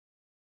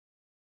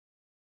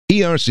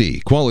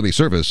ERC, quality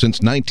service since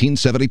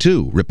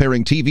 1972.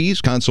 Repairing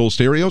TVs, console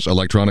stereos,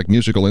 electronic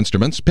musical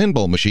instruments,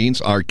 pinball machines,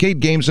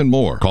 arcade games, and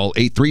more. Call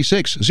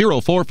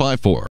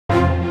 836-0454.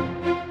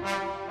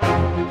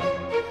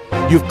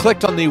 You've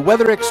clicked on the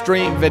Weather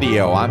Xtreme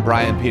video. I'm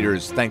Brian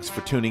Peters. Thanks for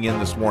tuning in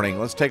this morning.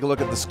 Let's take a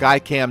look at the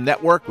Skycam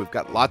network. We've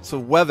got lots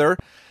of weather.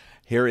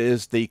 Here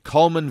is the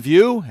Coleman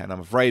view, and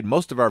I'm afraid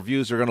most of our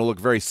views are going to look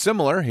very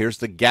similar. Here's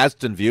the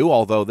Gadsden view,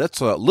 although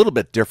that's a little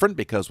bit different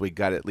because we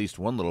got at least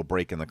one little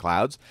break in the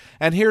clouds.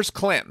 And here's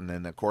Clinton,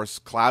 and of course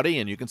cloudy,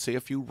 and you can see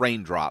a few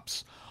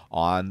raindrops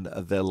on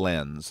the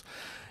lens.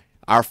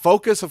 Our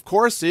focus, of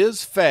course,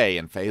 is Fay,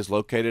 and Fay is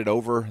located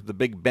over the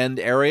Big Bend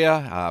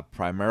area,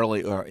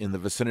 primarily in the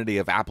vicinity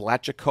of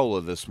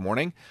Apalachicola this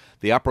morning.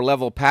 The upper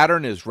level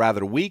pattern is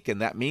rather weak,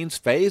 and that means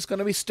Fay is going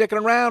to be sticking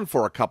around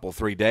for a couple,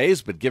 3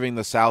 days, but giving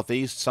the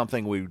southeast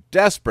something we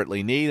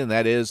desperately need, and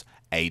that is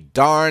a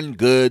darn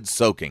good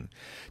soaking.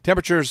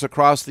 Temperatures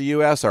across the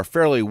U.S. are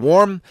fairly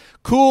warm,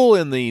 cool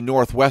in the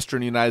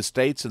northwestern United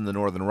States and the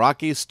northern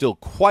Rockies, still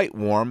quite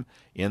warm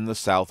in the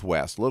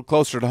southwest. A little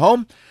closer to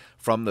home,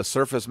 from the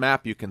surface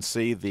map, you can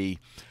see the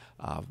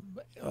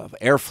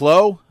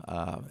airflow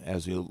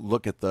as you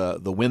look at the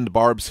wind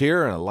barbs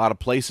here, and a lot of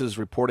places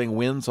reporting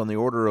winds on the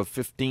order of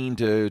 15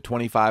 to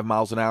 25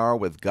 miles an hour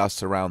with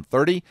gusts around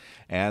 30,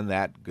 and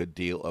that good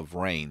deal of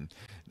rain.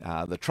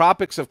 The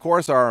tropics, of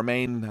course, are our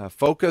main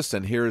focus,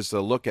 and here's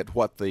a look at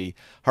what the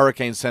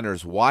Hurricane Center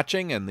is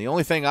watching. And the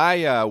only thing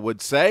I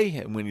would say,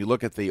 when you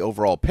look at the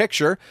overall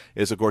picture,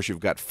 is, of course, you've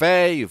got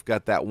Fay, you've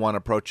got that one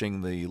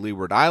approaching the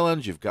Leeward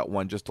Islands, you've got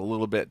one just a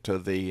little bit to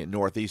the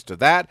northeast of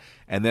that,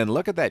 and then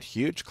look at that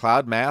huge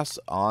cloud mass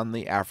on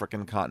the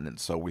African continent.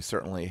 So we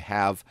certainly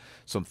have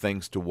some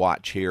things to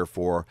watch here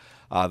for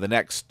the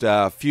next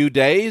few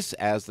days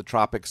as the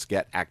tropics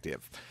get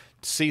active.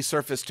 Sea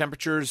surface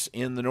temperatures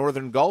in the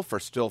northern Gulf are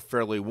still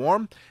fairly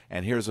warm,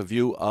 and here's a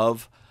view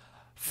of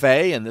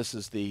Fay, and this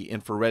is the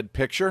infrared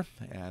picture,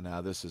 and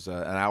this is an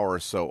hour or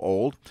so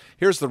old.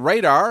 Here's the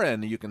radar,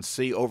 and you can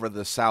see over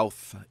the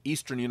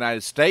southeastern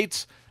United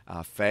States,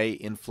 Fay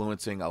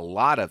influencing a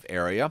lot of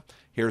area.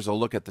 Here's a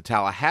look at the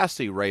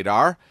Tallahassee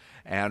radar,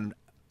 and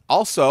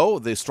also,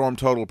 the storm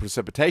total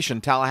precipitation.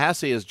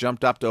 Tallahassee has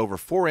jumped up to over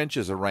 4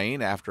 inches of rain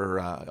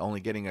after only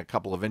getting a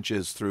couple of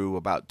inches through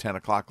about 10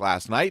 o'clock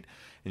last night.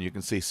 And you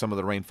can see some of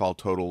the rainfall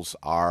totals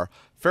are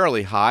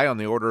fairly high, on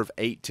the order of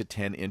 8 to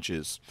 10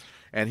 inches.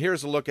 And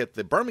here's a look at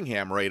the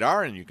Birmingham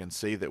radar, and you can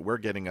see that we're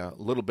getting a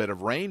little bit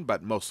of rain,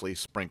 but mostly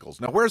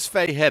sprinkles. Now, where's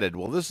Fay headed?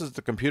 Well, this is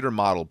the computer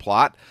model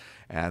plot,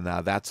 and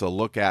that's a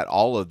look at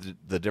all of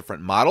the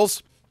different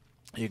models.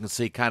 You can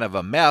see kind of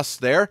a mess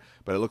there,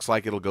 but it looks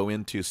like it'll go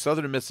into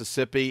southern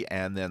Mississippi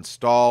and then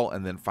stall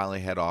and then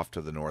finally head off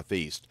to the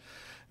northeast.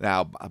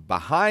 Now,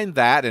 behind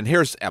that, and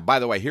here's, by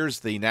the way, here's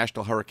the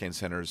National Hurricane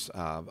Center's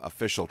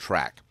official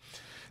track.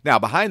 Now,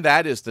 behind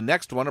that is the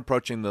next one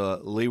approaching the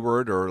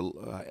Leeward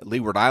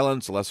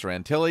Islands, Lesser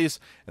Antilles,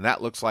 and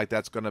that looks like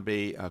that's going to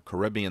be a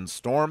Caribbean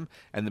storm.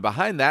 And then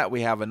behind that,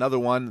 we have another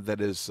one that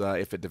is,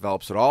 if it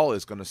develops at all,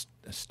 is going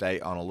to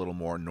stay on a little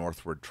more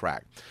northward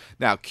track.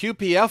 Now,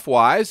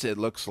 QPF-wise, it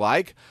looks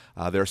like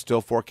they're still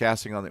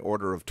forecasting on the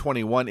order of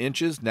 21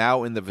 inches,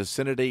 now in the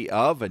vicinity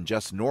of and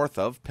just north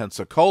of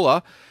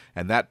Pensacola,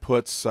 and that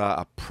puts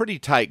a pretty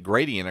tight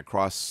gradient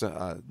across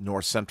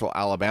north-central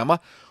Alabama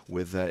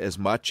with as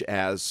much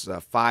as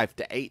 5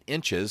 to 8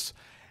 inches.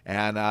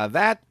 And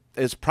that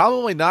is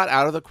probably not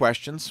out of the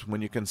questions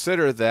when you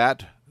consider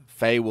that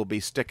Fay will be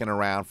sticking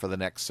around for the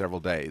next several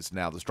days.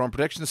 Now, the Storm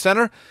Protection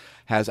Center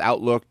has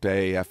outlooked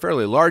a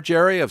fairly large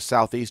area of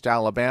southeast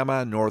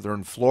Alabama,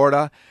 northern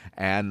Florida,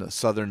 and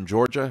southern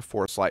Georgia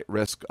for a slight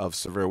risk of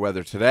severe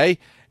weather today.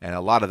 And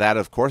a lot of that,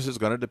 of course, is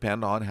going to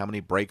depend on how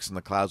many breaks in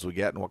the clouds we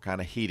get and what kind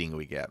of heating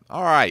we get.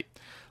 All right,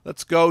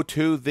 let's go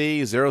to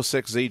the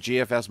 06Z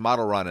GFS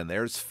model run. And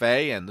there's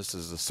Fay, and this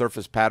is the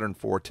surface pattern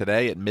for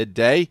today at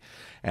midday.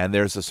 And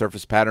there's the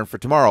surface pattern for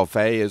tomorrow.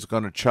 Fay is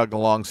going to chug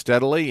along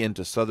steadily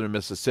into southern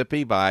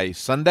Mississippi by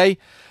Sunday.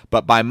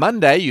 But by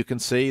Monday, you can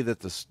see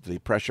that the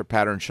pressure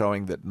pattern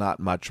showing that not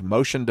much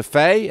motion to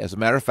Fay. As a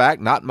matter of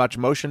fact, not much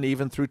motion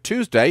even through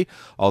Tuesday,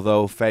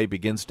 although Fay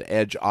begins to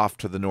edge off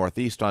to the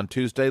northeast on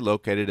Tuesday,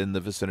 located in the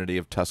vicinity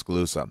of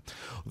Tuscaloosa.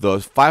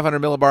 Those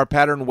 500 millibar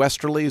pattern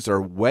westerlies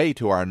are way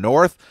to our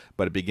north,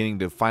 but are beginning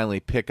to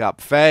finally pick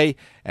up Fay,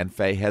 and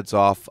Fay heads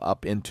off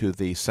up into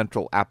the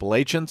central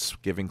Appalachians,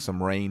 giving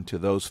some rain to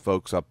those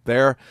folks up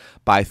there.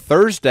 By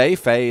Thursday,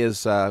 Fay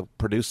is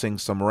producing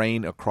some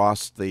rain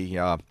across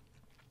the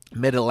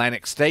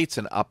mid-Atlantic states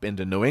and up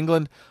into New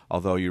England,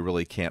 although you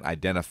really can't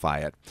identify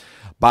it.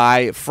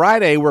 By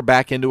Friday, we're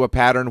back into a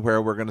pattern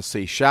where we're going to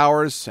see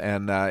showers,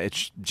 and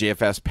it's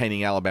GFS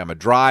painting Alabama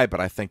dry,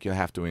 but I think you'll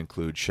have to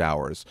include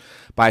showers.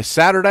 By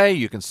Saturday,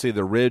 you can see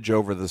the ridge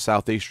over the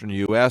southeastern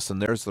U.S., and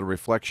there's the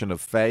reflection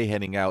of Fay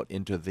heading out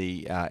into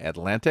the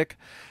Atlantic,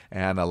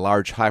 and a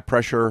large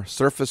high-pressure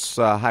surface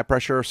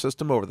high-pressure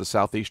system over the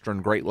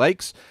southeastern Great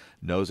Lakes.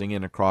 nosing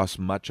in across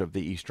much of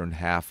the eastern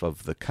half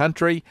of the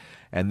country.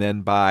 And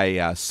then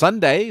by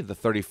Sunday, the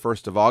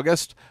 31st of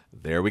August,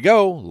 there we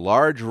go,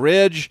 large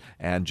ridge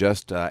and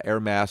just air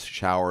mass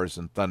showers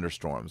and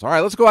thunderstorms. All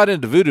right, let's go out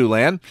into Voodoo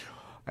Land.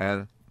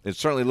 And it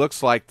certainly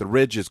looks like the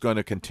ridge is going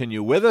to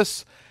continue with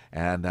us.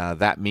 And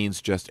that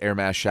means just air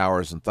mass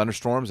showers and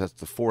thunderstorms. That's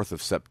the 4th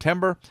of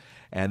September.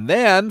 And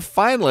then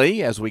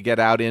finally, as we get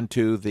out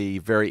into the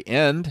very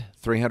end,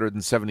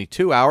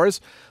 372 hours,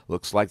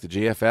 looks like the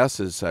GFS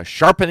is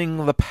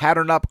sharpening the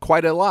pattern up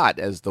quite a lot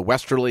as the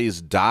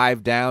westerlies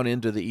dive down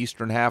into the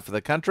eastern half of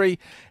the country.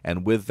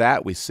 And with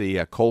that, we see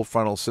a cold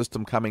frontal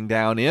system coming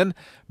down in,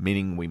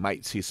 meaning we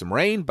might see some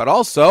rain, but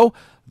also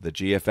the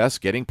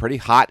GFS getting pretty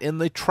hot in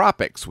the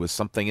tropics with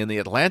something in the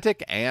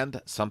Atlantic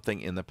and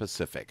something in the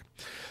Pacific.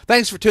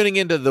 Thanks for tuning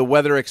into the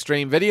Weather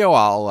Xtreme video.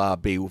 I'll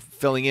be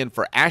filling in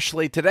for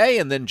Ashley today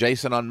and then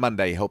Jason on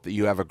Monday. Hope that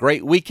you have a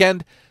great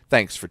weekend.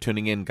 Thanks for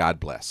tuning in. God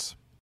bless.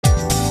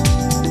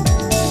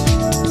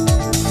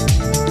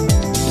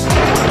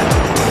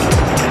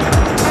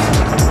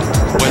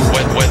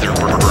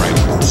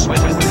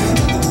 Weather.